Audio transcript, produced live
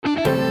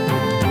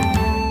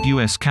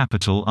U.S.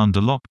 Capitol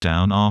under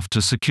lockdown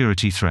after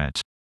security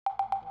threat.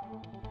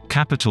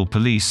 Capitol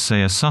Police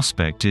say a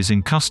suspect is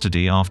in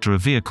custody after a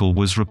vehicle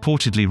was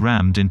reportedly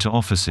rammed into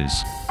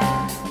offices.